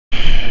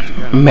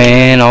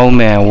Man, oh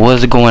man,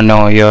 what's going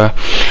on, y'all?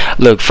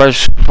 Look,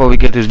 first, before we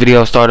get this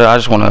video started, I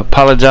just want to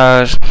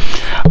apologize.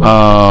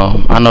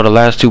 I know the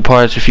last two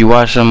parts, if you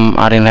watch them,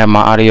 I didn't have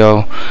my audio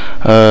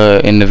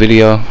in the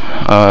video.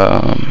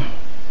 I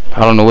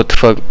don't know what the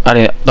fuck.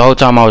 The whole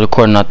time I was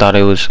recording, I thought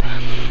it was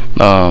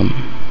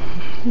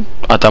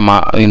I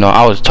thought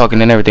I was talking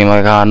and everything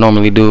like how I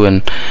normally do,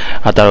 and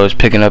I thought it was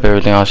picking up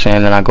everything I was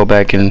saying. Then I go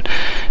back and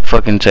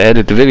fucking to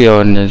edit the video,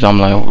 and I'm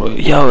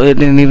like, yo, it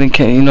didn't even,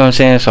 you know what I'm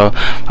saying? So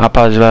I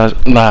apologize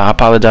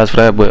for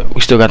that, but we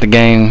still got the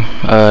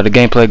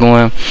gameplay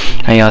going,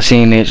 and y'all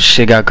seen it.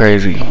 Shit got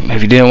crazy.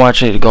 If you didn't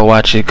watch it, go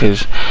watch it,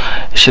 cause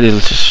shit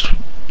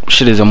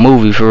is a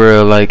movie for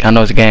real. Like, I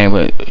know it's a game,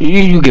 but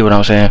you get what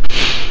I'm saying.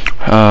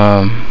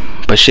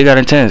 But shit got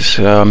intense.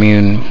 I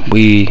mean,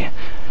 we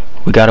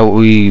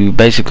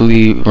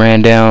basically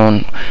ran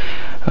down,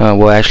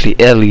 well, actually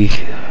Ellie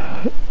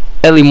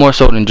more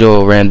so than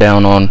Joel ran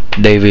down on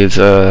David's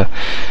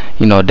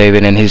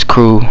David and his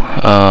crew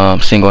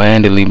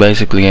single-handedly,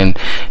 basically. And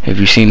if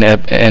you've seen the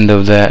end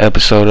of that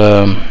episode,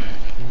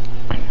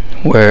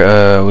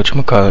 where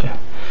whatchamacallit,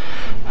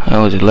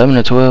 was it 11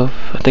 or 12?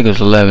 I think it was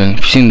 11. If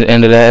you've seen the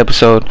end of that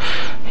episode,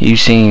 you've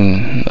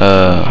seen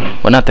well,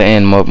 not the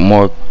end,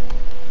 more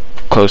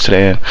close to the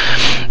end,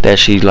 that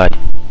she like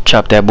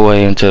chopped that boy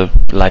into,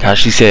 like how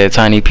she said,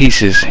 tiny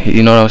pieces.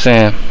 You know what I'm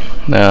saying?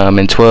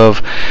 And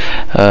 12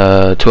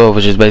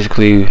 was just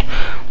basically,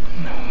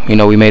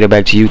 we made it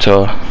back to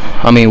Utah.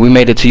 I mean, we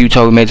made it to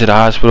Utah, we made it to the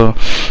hospital,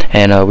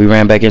 and we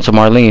ran back into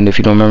Marlene. If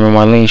you don't remember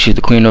Marlene, she's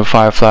the queen of the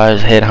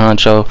Fireflies, head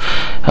honcho,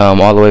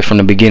 all the way from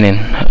the beginning,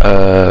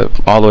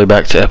 all the way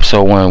back to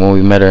episode 1 when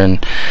we met her, and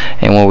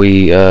when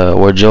we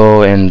where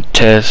Joel and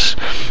Tess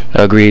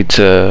agreed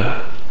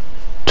to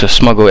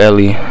smuggle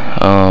Ellie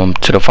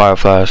to the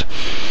Fireflies.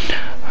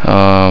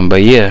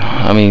 But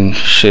yeah, I mean,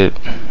 shit,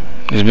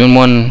 there's been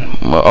one.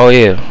 Oh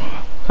yeah,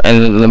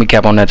 and let me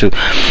cap on that too.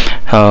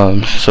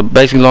 So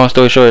basically, long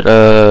story short,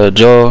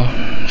 Joel,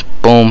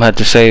 boom, had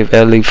to save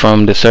Ellie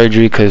from the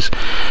surgery, because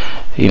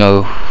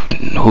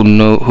who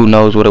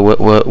knows what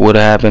would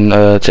have happened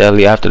to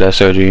Ellie after that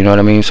surgery. You know what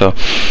I mean? So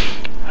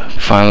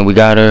finally we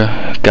got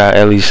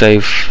Ellie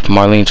safe.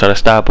 Marlene tried to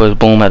stop us,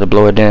 boom, had to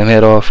blow her damn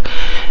head off,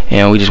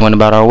 and we just went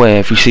about our way.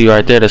 If you see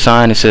right there, the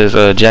sign, it says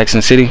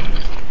Jackson City.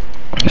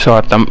 So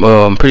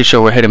I'm pretty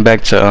sure we're heading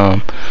back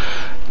to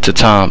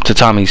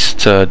Tommy's,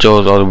 to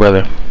Joel's older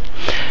brother.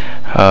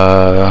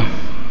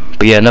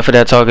 But yeah, enough of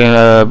that talking.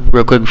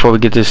 Real quick before we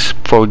get to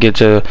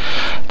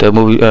the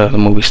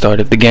movie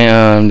started, the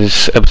game,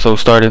 this episode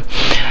started.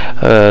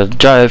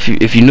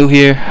 If you're new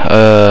here,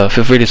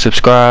 feel free to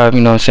subscribe.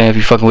 You know what I'm saying? If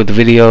you're fucking with the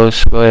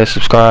videos, go ahead,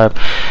 subscribe.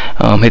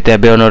 Hit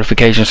that bell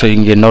notification so you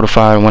can get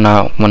notified when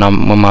my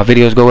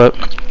videos go up.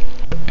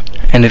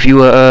 And if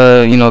you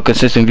are a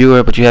consistent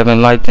viewer, but you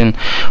haven't liked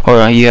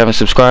or you haven't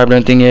subscribed or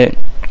anything yet,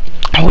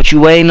 what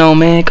you waiting on,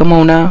 man? Come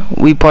on now.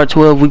 We part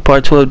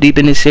 12 deep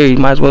in this series.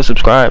 Might as well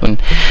subscribe.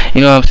 And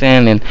you know what I'm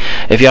saying? And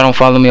if y'all don't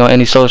follow me on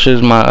any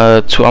socials,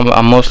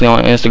 I'm mostly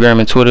on Instagram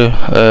and Twitter,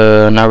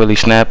 not really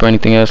Snap or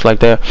anything else like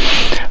that.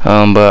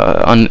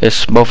 But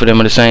it's both of them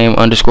are the same,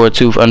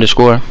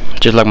 _Tooth_,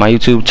 just like my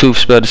YouTube, Tooth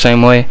spelled the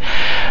same way.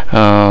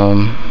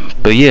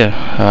 But yeah,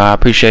 I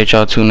appreciate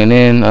y'all tuning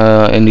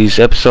in these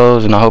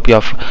episodes, and I hope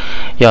y'all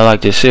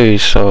like this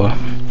series. So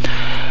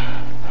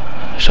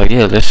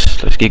yeah,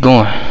 let's get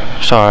going.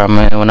 Sorry,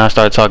 man, when I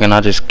start talking,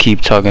 I just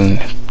keep talking.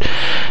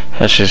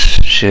 That's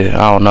just shit.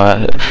 I don't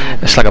know.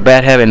 It's like a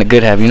bad habit and a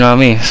good habit. You know what I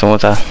mean? So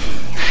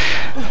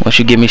once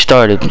you get me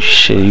started,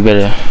 shit, you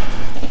better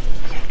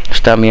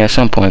stop me at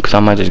some point, because I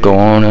might just go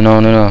on and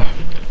on and on.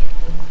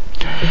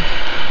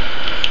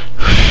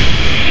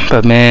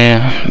 But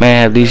man,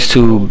 have these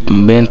two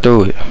been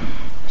through it?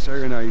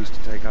 Sarah and I used to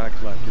take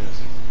hikes like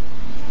this.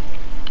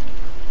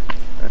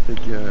 I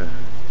think the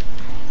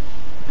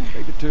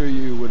two of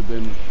you would have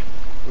been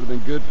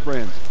good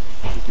friends.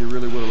 I think you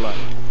really would have liked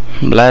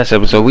it. Last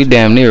episode, we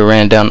damn near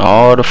ran down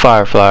all the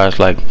Fireflies,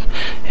 like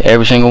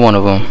every single one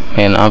of them,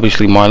 and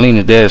obviously Marlene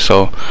is dead.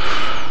 So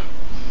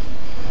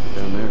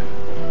down there,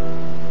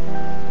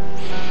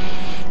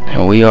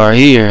 and we are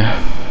here.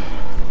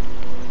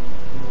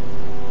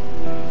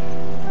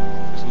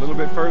 just a little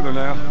bit further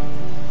now.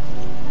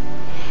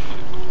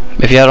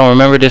 If y'all don't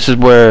remember, this is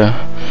where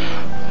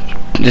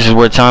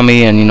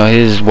Tommy and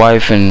his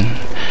wife and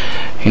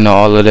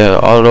all of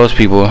those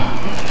people,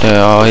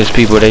 all his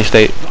people, they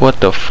stay. What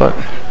the fuck?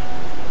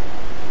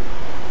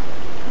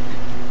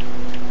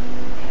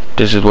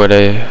 This is where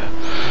they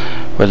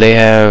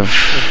have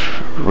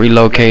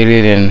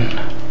relocated. And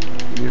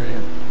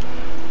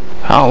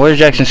where's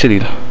Jackson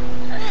City? All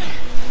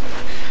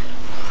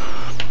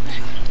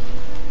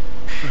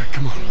right,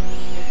 come on.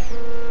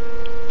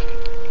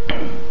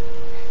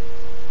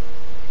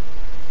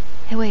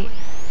 Hey, wait.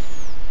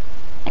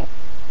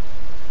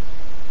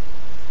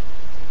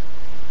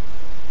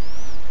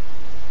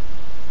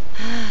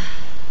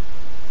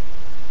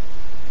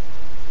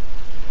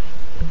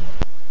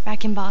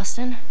 Back in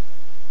Boston?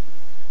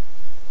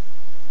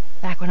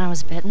 Back when I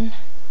was bitten?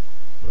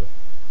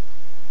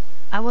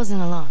 I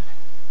wasn't alone.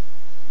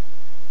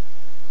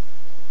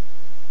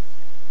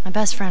 My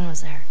best friend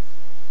was there.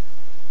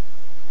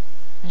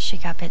 And she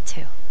got bit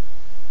too.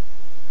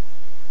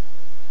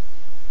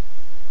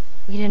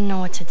 We didn't know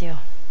what to do.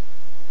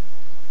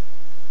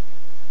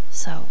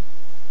 So,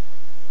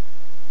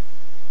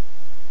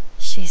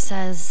 she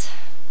says,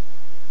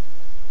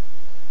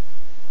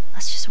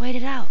 let's just wait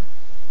it out.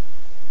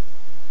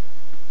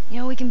 You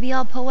know, we can be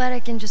all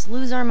poetic and just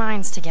lose our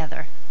minds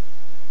together.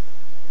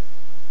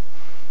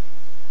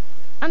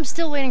 I'm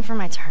still waiting for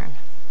my turn.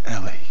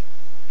 Ellie.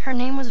 Her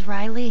name was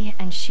Riley,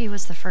 and she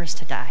was the first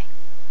to die.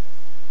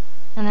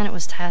 And then it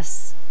was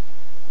Tess.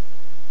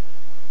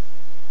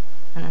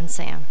 And then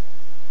Sam.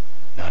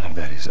 None of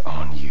that is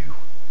on you.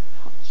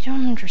 You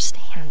don't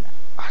understand.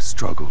 I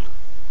struggled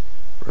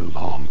for a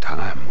long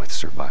time with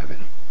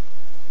surviving.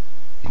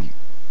 And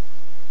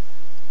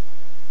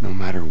no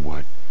matter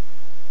what,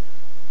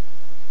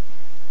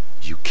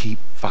 you keep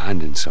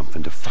finding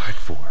something to fight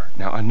for.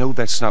 Now, I know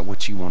that's not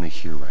what you want to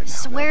hear right now.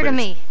 Swear to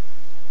me.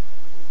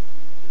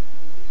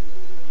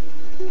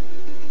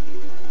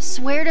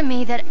 Swear to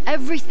me that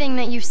everything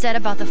that you've said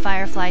about the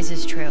Fireflies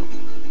is true.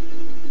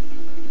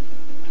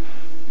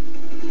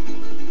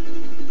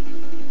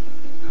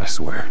 I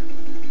swear.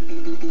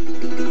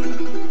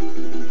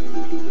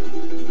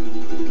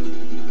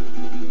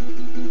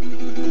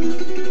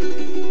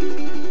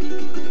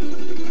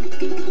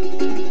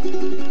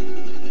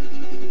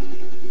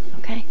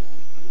 Okay.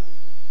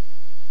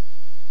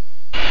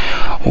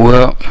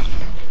 Well,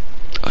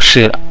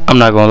 shit, I'm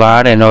not gonna lie,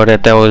 I didn't know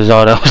that was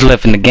all that was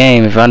left in the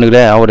game. If I knew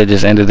that, I would have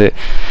just ended it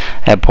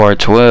at part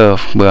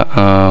 12.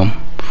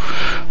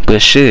 But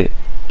shit,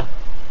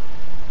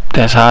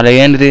 that's how they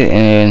ended it.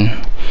 And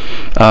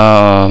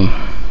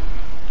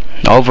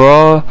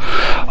overall,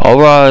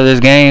 this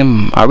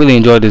game, I really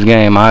enjoyed this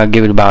game. I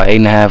give it about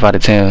 8.5 out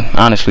of 10.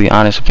 Honestly,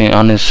 honest opinion,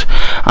 honest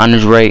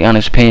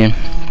opinion.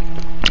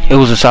 It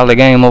was a solid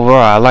game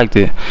overall. I liked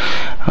it.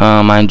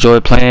 I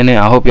enjoyed playing it.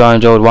 I hope y'all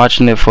enjoyed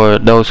watching it. For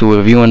those who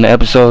were viewing the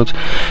episodes,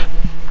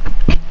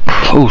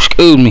 oh,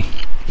 excuse me,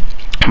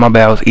 my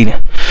bad, I was eating.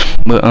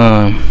 But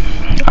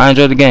I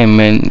enjoyed the game,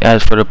 man.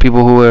 As for the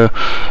people who were,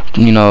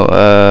 you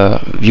know,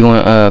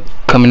 viewing,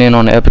 coming in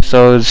on the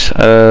episodes,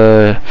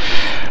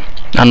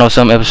 I know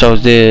some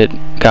episodes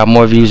got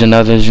more views than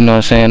others, you know what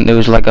I'm saying? It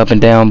was like up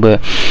and down,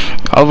 but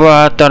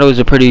overall I thought it was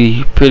a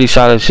pretty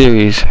solid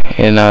series.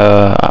 And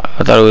I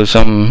thought it was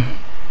some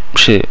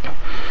shit.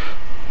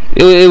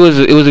 It was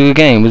a good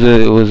game.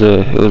 It was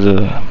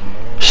a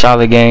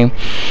solid game.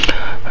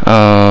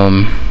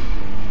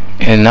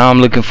 And now I'm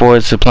looking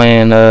forward to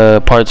playing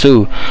part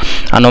 2.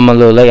 I know I'm a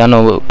little late. I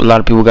know a lot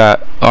of people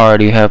are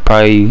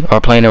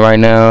playing it right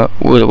now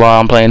while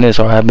I'm playing this,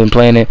 or have been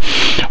playing it,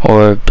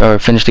 or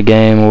finished the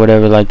game or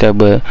whatever like that.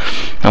 But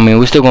I mean,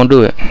 we're still gonna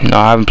do it. You know,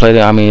 I haven't played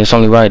it. I mean, it's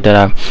only right that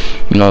I,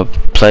 you know,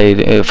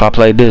 if I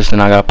played this,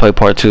 then I gotta play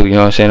part 2. You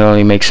know what I'm saying? It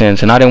only makes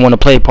sense. And I didn't want to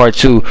play part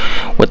 2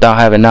 without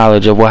having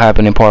knowledge of what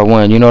happened in part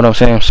 1. You know what I'm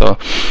saying? So,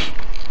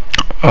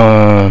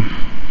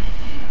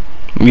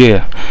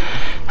 yeah.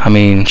 I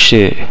mean,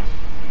 shit.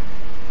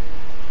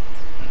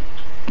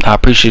 I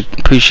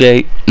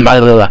appreciate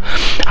everybody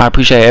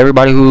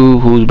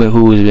who's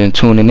been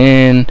tuning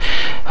in.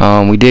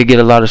 We did get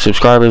a lot of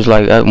subscribers.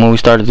 Like when we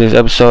started this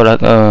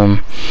episode,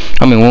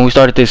 when we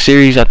started this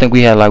series, I think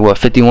we had like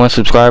 51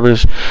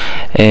 subscribers,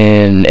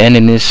 and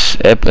in this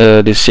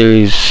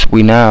series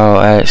we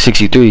now at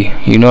 63.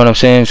 You know what I'm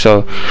saying?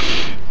 So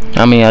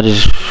I mean, I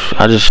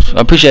just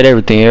appreciate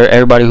everything.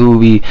 Everybody who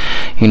be,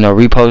 you know,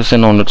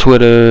 reposting on the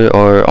Twitter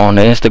or on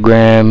the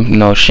Instagram, you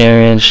know,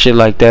 sharing shit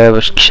like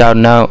that,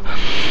 shouting out.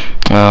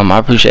 I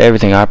appreciate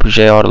everything. I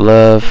appreciate all the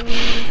love.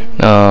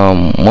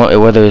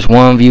 Whether it's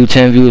 1 view,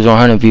 10 views, or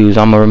 100 views,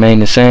 I'm gonna remain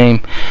the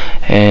same.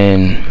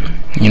 And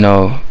you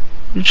know,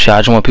 I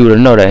just want people to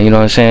know that. You know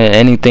what I'm saying?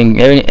 Anything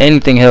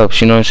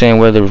helps. You know what I'm saying?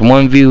 Whether it's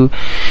 1 view,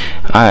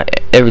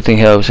 everything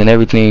helps, and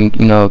everything,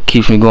 you know,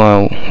 keeps me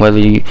going.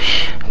 Whether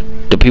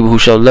the people who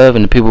show love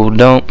and the people who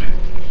don't,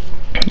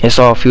 it's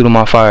all fuel to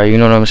my fire. You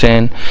know what I'm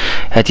saying?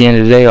 At the end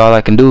of the day, all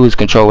I can do is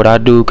control what I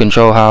do,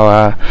 control how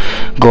I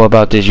go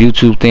about this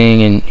YouTube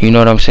thing, and you know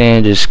what I'm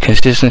saying? Just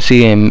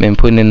consistency and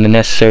putting in the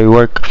necessary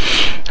work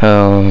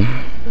that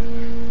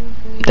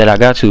I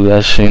got to.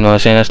 That's, you know what I'm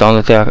saying? That's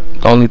the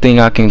only thing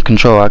I can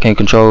control. I can't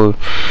control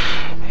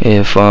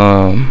if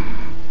I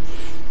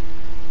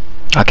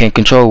can't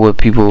control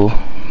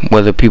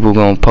whether people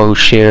gonna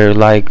post, share,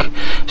 like,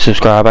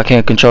 subscribe. I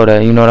can't control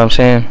that. You know what I'm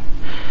saying?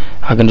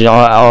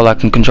 All I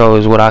can control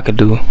is what I could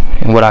do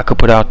and what I could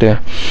put out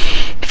there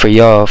for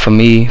y'all, for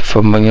me,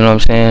 you know what I'm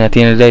saying? At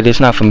the end of the day, this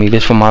not for me.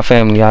 This for my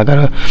family. I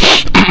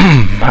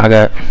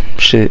got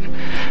shit.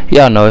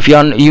 Y'all know. If you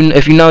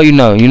know, you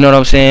know. You know what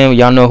I'm saying?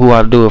 Y'all know who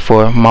I do it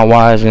for. My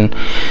wives and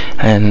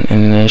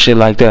shit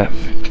like that.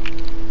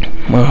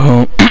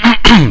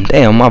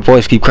 Damn, my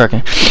voice keep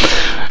cracking.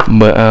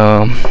 But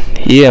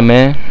yeah,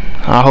 man.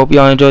 I hope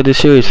y'all enjoyed this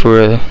series. For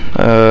real.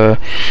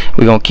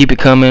 We're gonna keep it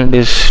coming.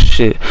 This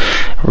shit,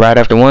 right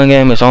after one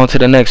game, it's on to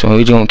the next one.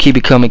 We're just gonna keep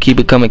it coming,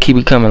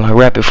 like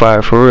rapid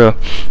fire, for real.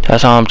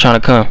 That's how I'm trying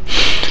to come.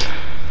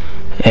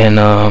 And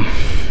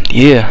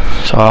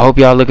yeah, so I hope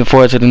y'all looking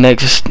forward to the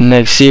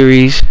next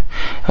series,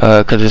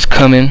 cause it's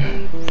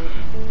coming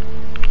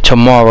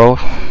tomorrow.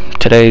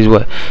 Today's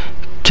what?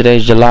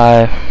 Today's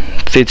July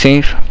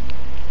 15th.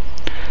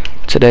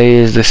 Today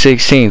is the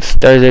 16th,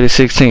 Thursday the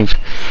 16th.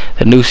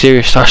 The new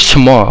series starts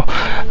tomorrow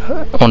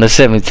on the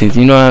 17th.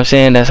 You know what I'm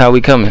saying? That's how we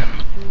coming.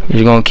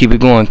 We're gonna keep it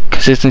going.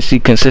 Consistency.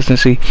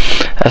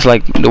 That's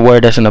like the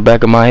word that's in the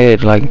back of my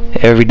head. Like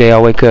every day I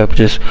wake up,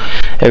 just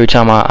every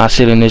time I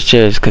sit in this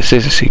chair, it's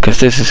consistency.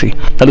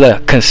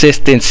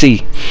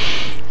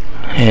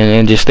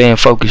 And just staying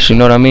focused. You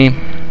know what I mean?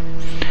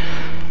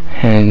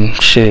 And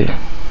shit.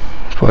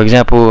 For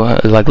example,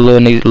 like a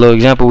little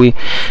example, we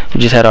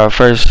just had our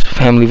first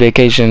family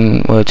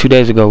vacation 2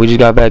 days ago. We just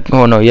got back.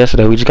 Oh no,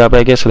 yesterday. We just got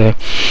back yesterday.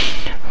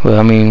 But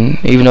I mean,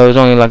 even though it's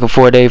only like a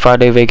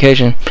 5-day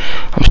vacation,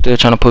 I'm still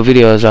trying to put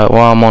videos out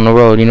while I'm on the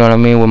road. You know what I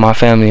mean? With my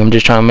family, I'm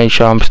just trying to make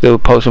sure I'm still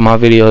posting my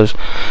videos,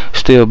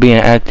 still being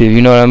active.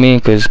 You know what I mean?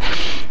 Because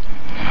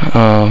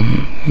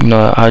you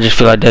know, I just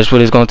feel like that's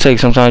what it's gonna take.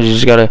 Sometimes you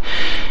just gotta.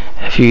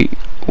 If you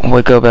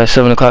wake up at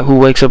 7 o'clock, who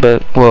wakes up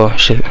at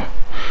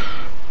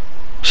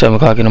 7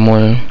 o'clock in the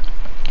morning?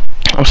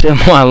 I'm setting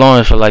my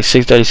alarms for like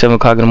 6:30, 7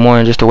 o'clock in the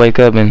morning just to wake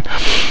up and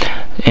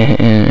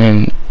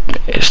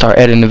start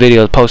editing the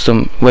videos, post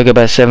them, wake up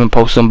at 7,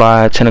 post them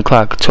by 10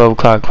 o'clock, 12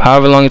 o'clock,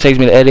 however long it takes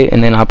me to edit,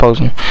 and then I post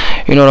them.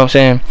 You know what I'm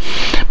saying?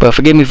 But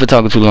forgive me for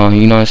talking too long.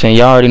 You know what I'm saying?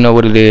 Y'all already know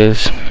what it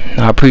is.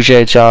 I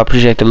appreciate y'all,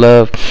 appreciate the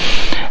love,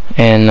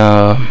 and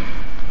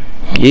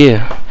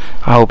yeah,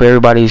 I hope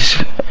everybody's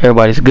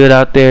good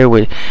out there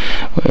with,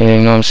 you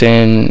know what I'm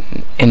saying,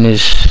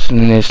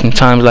 in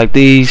times like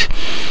these.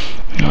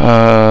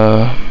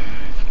 I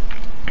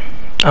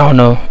don't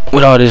know,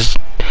 with all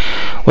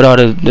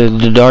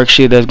the dark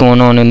shit that's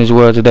going on in this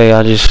world today,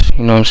 I just,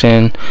 you know what I'm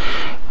saying,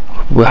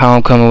 with how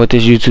I'm coming with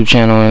this YouTube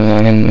channel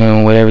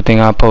and with everything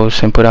I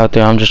post and put out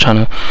there, I'm just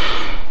trying to,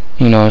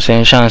 you know what I'm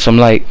saying, shine some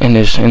light in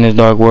this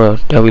dark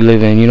world that we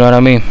live in. You know what I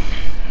mean?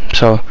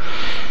 So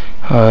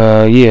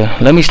yeah,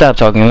 let me stop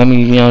talking. Let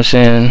me, you know what I'm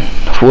saying,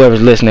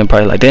 whoever's listening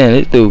probably like, damn,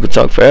 this dude could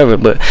talk forever,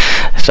 but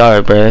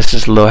sorry, bro, it's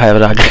just a little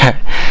habit I got.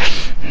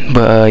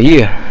 But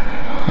yeah,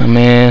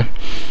 man,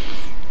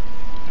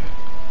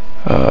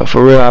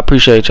 for real, I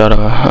appreciate y'all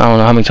though. I don't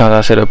know how many times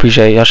I said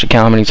appreciate. Y'all should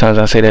count how many times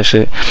I say that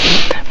shit.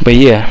 But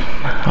yeah,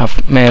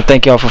 man,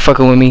 thank y'all for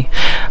fucking with me.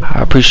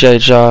 I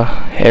appreciate y'all,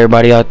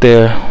 everybody out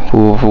there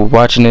who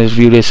watching this,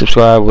 view this,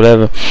 subscribe,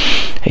 whatever,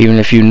 even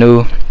if you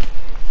new.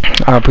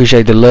 I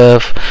appreciate the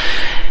love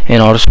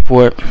and all the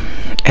support,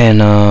 and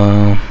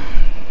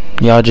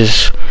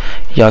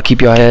y'all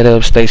keep your head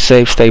up, stay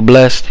safe, stay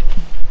blessed,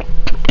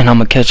 and I'm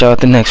gonna catch y'all at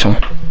the next one.